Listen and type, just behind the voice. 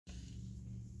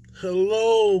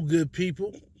Hello, good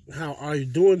people. How are you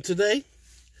doing today?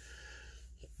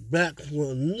 Back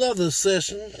for another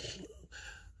session,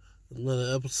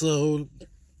 another episode.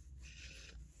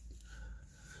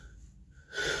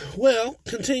 Well,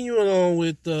 continuing on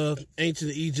with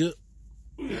ancient Egypt,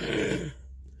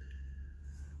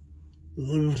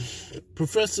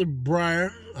 Professor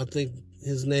Breyer, I think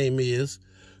his name is,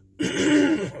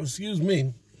 excuse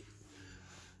me,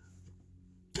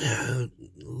 a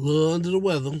little under the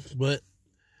weather, but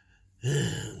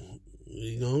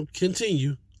we're going to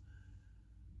continue.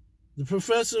 The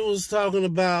professor was talking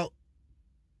about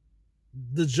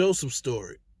the Joseph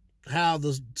story, how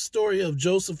the story of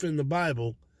Joseph in the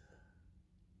Bible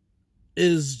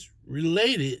is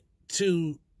related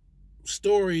to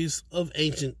stories of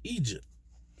ancient Egypt.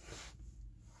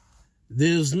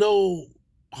 There's no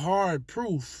hard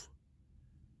proof,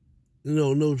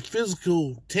 no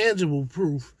physical, tangible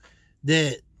proof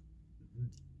that,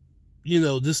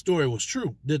 this story was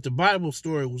true, that the Bible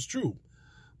story was true.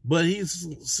 But he's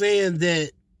saying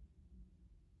that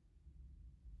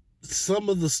some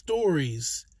of the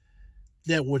stories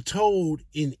that were told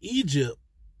in Egypt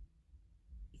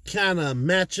kind of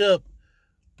match up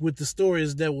with the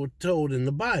stories that were told in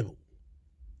the Bible.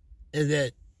 And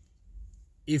that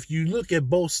if you look at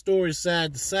both stories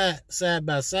side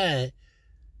by side,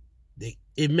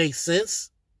 it makes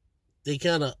sense. They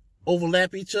kind of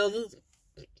overlap each other.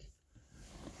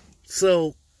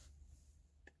 So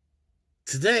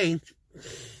today,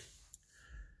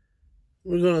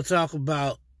 we're going to talk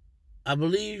about, I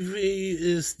believe he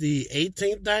is the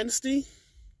 18th dynasty.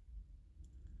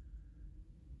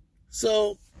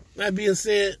 So, that being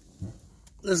said,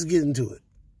 let's get into it.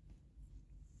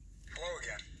 Hello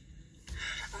again.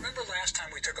 Remember last time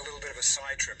we took a little bit of a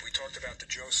side trip? We talked about the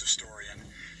Joseph story and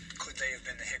could they have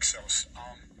been the Hyksos?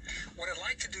 What I'd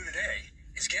like to do today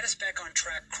is get us back on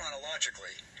track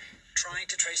chronologically, trying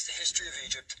to trace the history of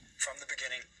Egypt from the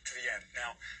beginning to the end.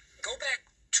 Now, go back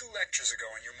 2 lectures ago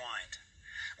in your mind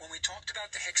when we talked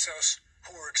about the Hyksos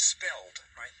who were expelled,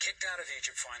 right, kicked out of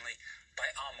Egypt finally by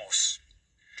Ahmose.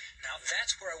 Now,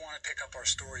 that's where I want to pick up our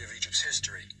story of Egypt's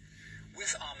history,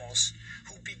 with Ahmose,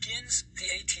 who begins the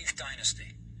 18th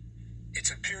dynasty. It's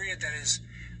a period that is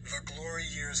the glory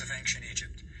years of ancient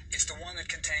Egypt. It's the one that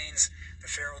contains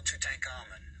the pharaoh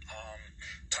Tutankhamun,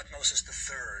 Tutmosis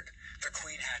III, the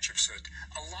Queen Hatshepsut.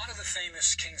 A lot of the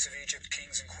famous kings of Egypt,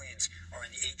 kings and queens, are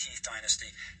in the 18th dynasty,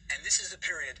 and this is the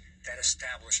period that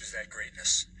establishes that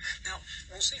greatness. Now,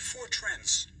 we'll see 4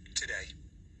 trends today.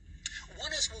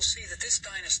 One is we'll see that this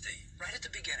dynasty, right at the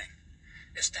beginning,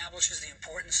 establishes the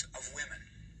importance of women.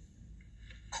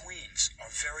 Queens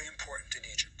are very important in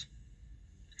Egypt.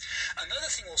 Another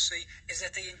thing we'll see is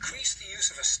that they increase the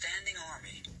use of a standing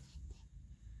army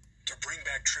to bring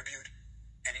back tribute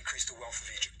and increase the wealth of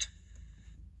Egypt.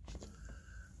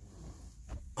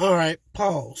 All right,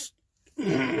 pause.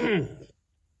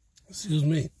 Excuse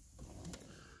me.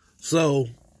 So,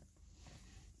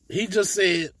 he just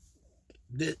said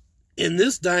that in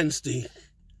this dynasty,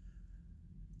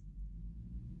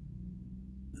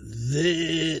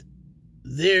 there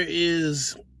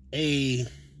is a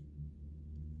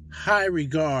high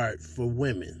regard for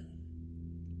women.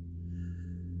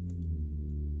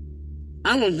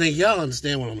 I don't think y'all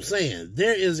understand what I'm saying.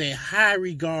 There is a high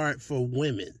regard for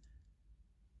women,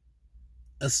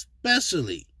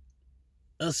 especially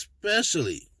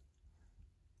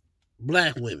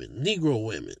black women, Negro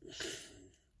women.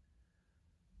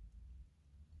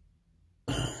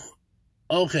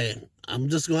 Okay, I'm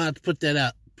just going to have to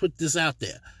put this out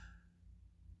there.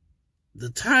 The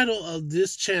title of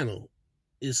this channel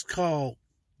is called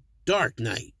Dark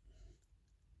Knight.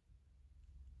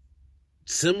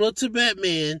 Similar to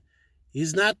Batman,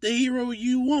 he's not the hero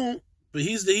you want, but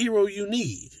he's the hero you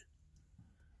need.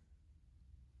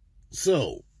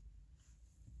 So,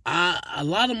 a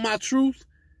lot of my truth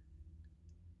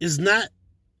is not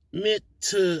meant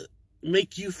to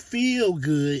make you feel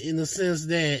good in the sense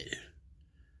that,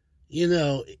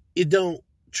 it don't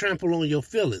trample on your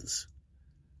feelings.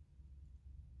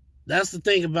 That's the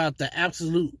thing about the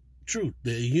absolute truth.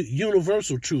 The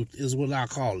universal truth is what I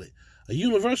call it. A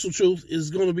universal truth is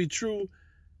going to be true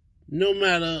no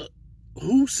matter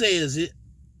who says it,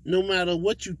 no matter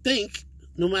what you think,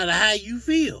 no matter how you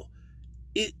feel.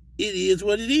 It is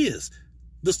what it is.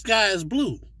 The sky is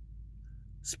blue.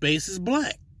 Space is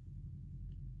black.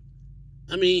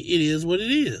 I mean, it is what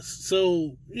it is.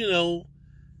 So,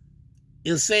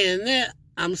 in saying that,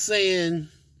 I'm saying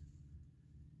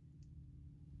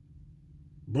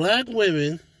black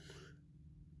women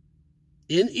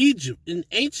in Egypt, in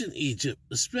ancient Egypt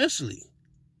especially,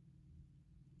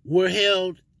 were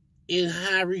held in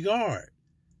high regard.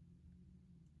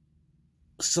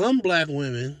 Some black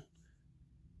women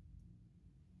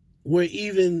were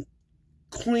even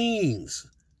queens.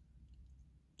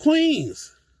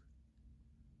 Queens.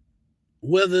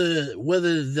 Whether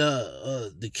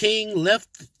the king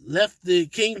left the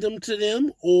kingdom to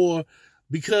them or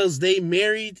because they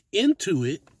married into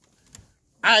it,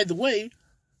 either way,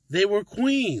 they were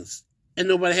queens. And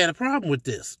nobody had a problem with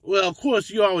this. Well, of course,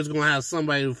 you're always going to have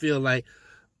somebody who feel like,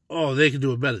 oh, they can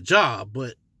do a better job,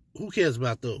 but who cares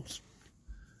about those?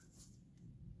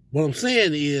 What I'm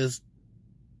saying is,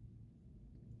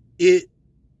 it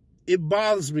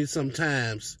bothers me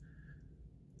sometimes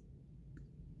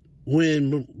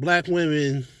when black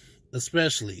women,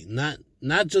 especially, not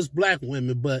just black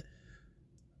women, but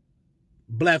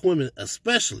black women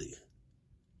especially,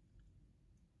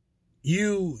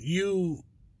 you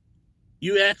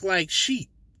act like sheep.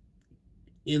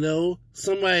 You know,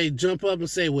 somebody jump up and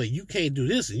say, well, you can't do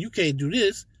this and you can't do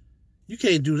this. You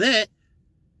can't do that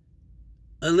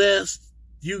unless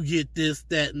you get this,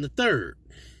 that, and the third.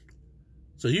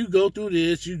 So you go through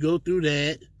this, you go through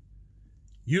that.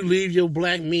 You leave your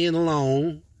black men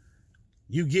alone.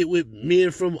 You get with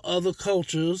men from other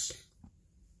cultures.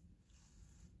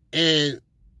 And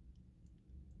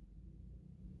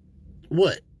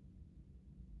what?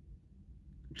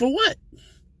 For what?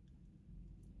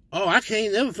 Oh, I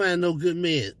can't never find no good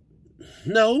man.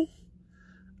 No,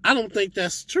 I don't think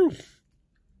that's true.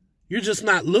 You're just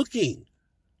not looking.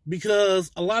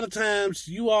 Because a lot of times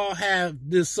you all have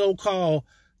this so-called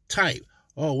type.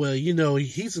 Oh, well, you know,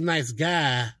 he's a nice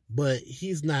guy, but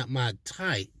he's not my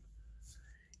type.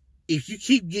 If you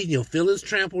keep getting your feelings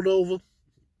trampled over,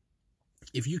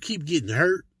 if you keep getting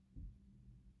hurt,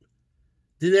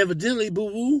 then evidently,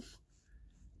 boo-boo,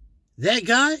 that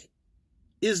guy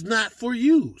is not for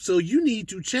you. So you need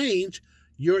to change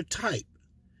your type.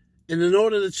 And in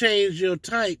order to change your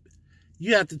type,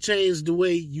 you have to change the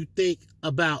way you think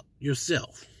about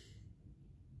yourself.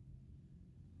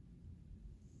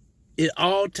 It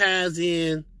all ties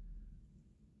in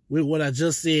with what I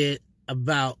just said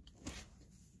about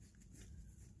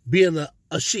being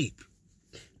a sheep,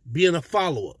 being a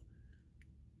follower.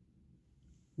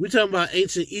 We're talking about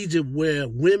ancient Egypt where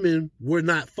women were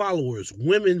not followers.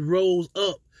 Women rose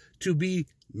up to be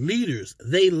leaders.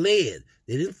 They led.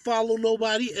 They didn't follow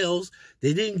nobody else.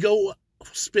 They didn't go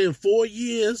spend 4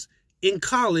 years in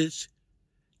college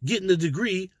getting a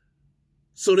degree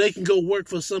so they can go work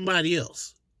for somebody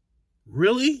else.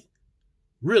 Really?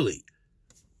 Really?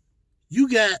 You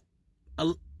got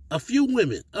a few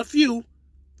women,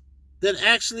 that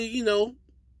actually, you know,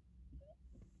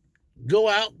 go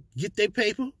out, get their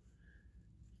paper,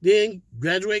 then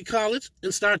graduate college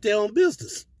and start their own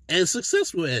business and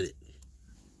successful at it.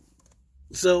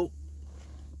 So,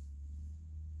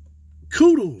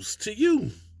 kudos to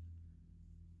you.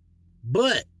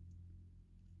 But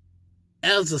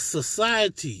as a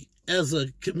society, as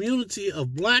a community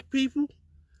of black people,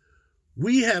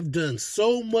 we have done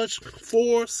so much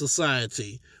for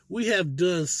society. We have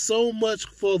done so much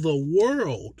for the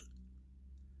world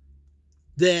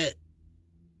that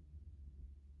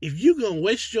if you're going to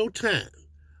waste your time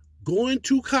going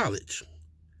to college,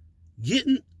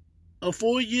 getting a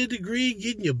 4-year degree,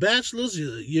 getting your bachelor's,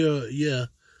 your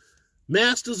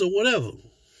master's or whatever,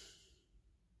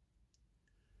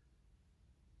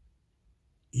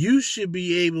 you should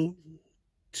be able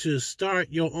to start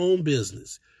your own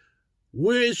business.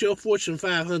 Where is your Fortune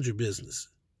 500 business?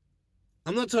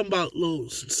 I'm not talking about little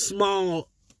small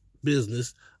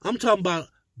business. I'm talking about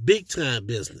big time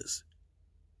business.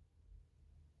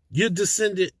 You're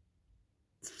descended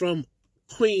from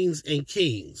queens and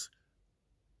kings.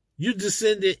 You're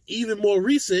descended, even more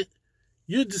recent,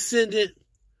 you're descended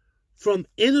from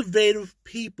innovative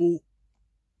people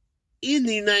in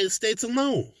the United States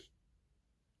alone.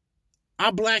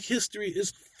 Our black history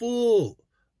is full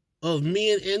of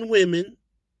men and women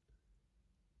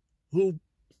who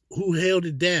held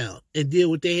it down and did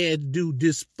what they had to do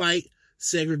despite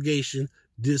segregation,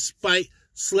 despite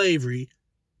slavery.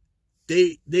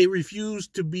 They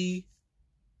refused to be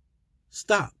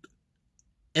stopped.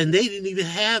 And they didn't even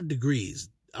have degrees.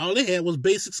 All they had was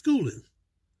basic schooling.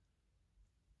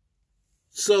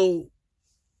 So,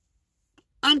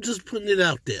 I'm just putting it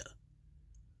out there.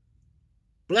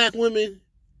 Black women,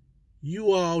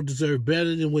 you all deserve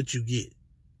better than what you get.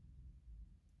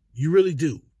 You really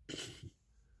do.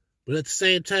 But at the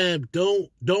same time,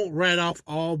 don't write off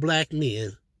all black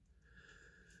men.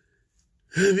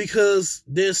 Because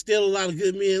there's still a lot of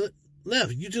good men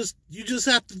left. You just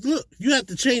have to look. You have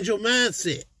to change your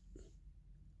mindset.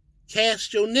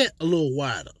 Cast your net a little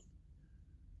wider.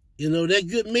 You know, that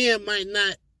good man might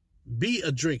not be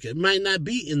a drinker, might not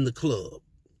be in the club.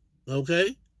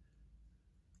 Okay?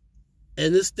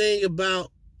 And this thing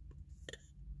about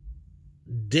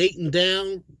dating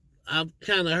down, I've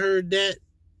kind of heard that,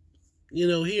 you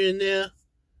know, here and there.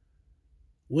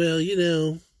 Well, you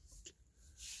know,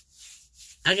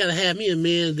 I gotta have me a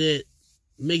man that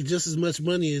make just as much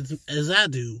money as I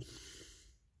do.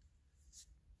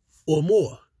 Or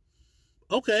more.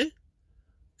 Okay.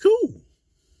 Cool.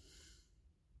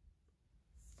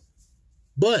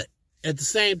 But at the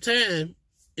same time,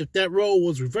 if that role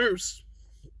was reversed,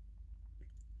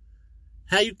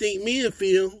 how you think men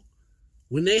feel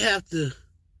when they have to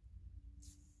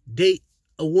date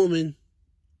a woman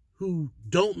who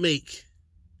don't make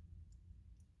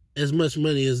as much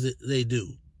money as they do,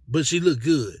 but she look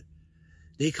good?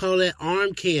 They call that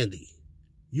arm candy.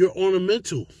 You're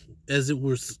ornamental, as it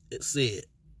was said.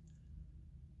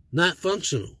 Not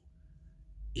functional.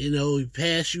 You know, he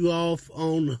pass you off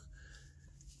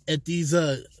at these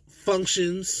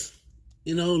functions.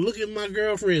 You know, look at my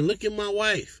girlfriend, look at my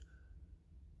wife.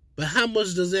 But how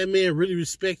much does that man really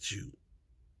respect you?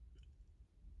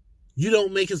 You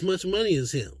don't make as much money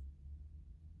as him.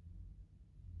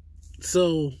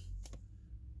 So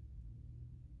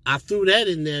I threw that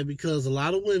in there because a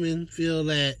lot of women feel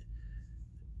that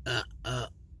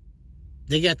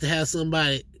they got to have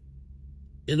somebody,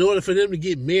 in order for them to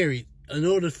get married, in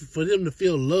order for them to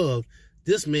feel loved,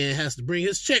 this man has to bring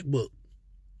his checkbook.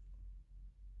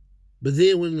 But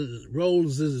then when the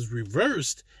roles is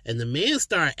reversed and the man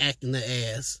start acting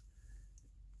the ass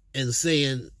and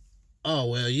saying,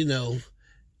 oh, well, you know,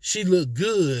 she looked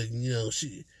good, you know,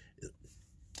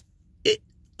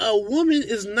 a woman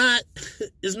is not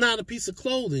a piece of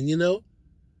clothing, you know.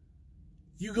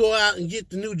 You go out and get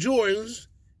the new Jordans,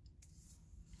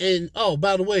 and oh,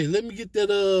 by the way, let me get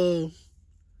the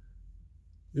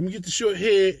short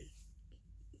haired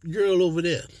girl over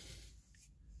there.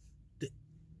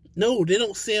 No, they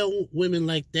don't sell women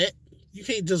like that. You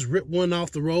can't just rip one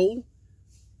off the roll.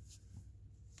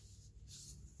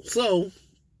 So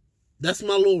that's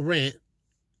my little rant.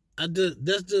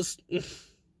 That's just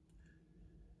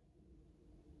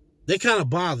they kind of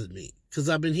bothered me because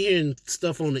I've been hearing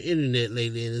stuff on the internet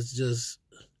lately, and it's just,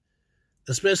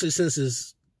 especially since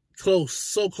it's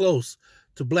so close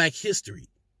to Black History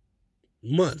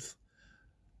Month,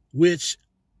 which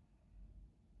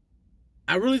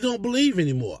I really don't believe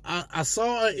anymore. I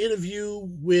saw an interview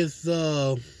with,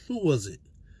 who was it?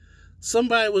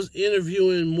 Somebody was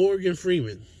interviewing Morgan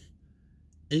Freeman,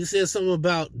 and he said something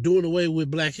about doing away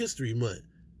with Black History Month.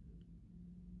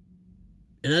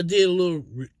 And I did a little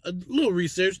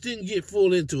research, didn't get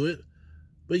full into it.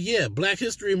 But yeah, Black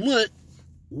History Month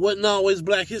wasn't always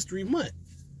Black History Month.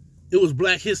 It was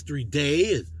Black History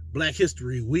Day and Black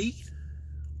History Week.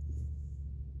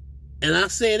 And I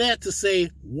say that to say,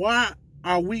 why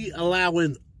are we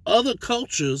allowing other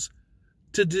cultures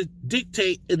to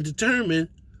dictate and determine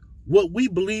what we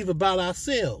believe about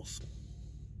ourselves?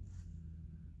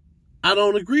 I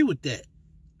don't agree with that.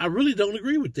 I really don't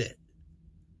agree with that.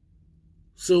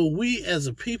 So we as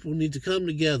a people need to come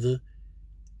together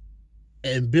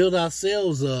and build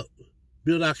ourselves up,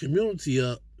 build our community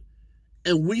up,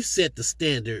 and we set the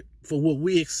standard for what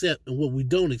we accept and what we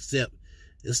don't accept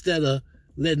instead of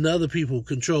letting other people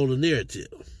control the narrative.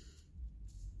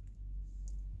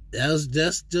 That's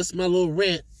just my little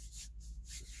rant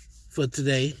for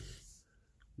today.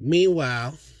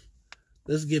 Meanwhile,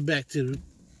 let's get back to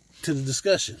the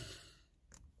discussion.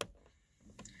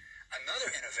 Another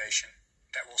innovation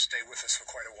that will stay with us for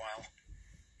quite a while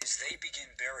is they begin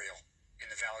burial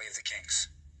in the Valley of the Kings.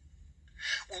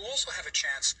 We'll also have a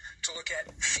chance to look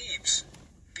at Thebes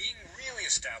being really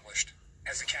established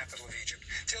as the capital of Egypt.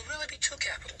 There'll really be two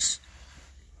capitals,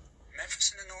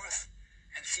 Memphis in the north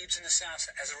and Thebes in the south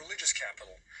as a religious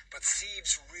capital, but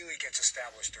Thebes really gets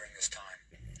established during this time.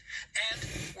 And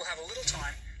we'll have a little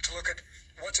time to look at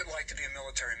what's it like to be a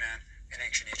military man in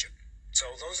ancient Egypt. So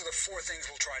those are the four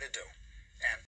things we'll try to do. And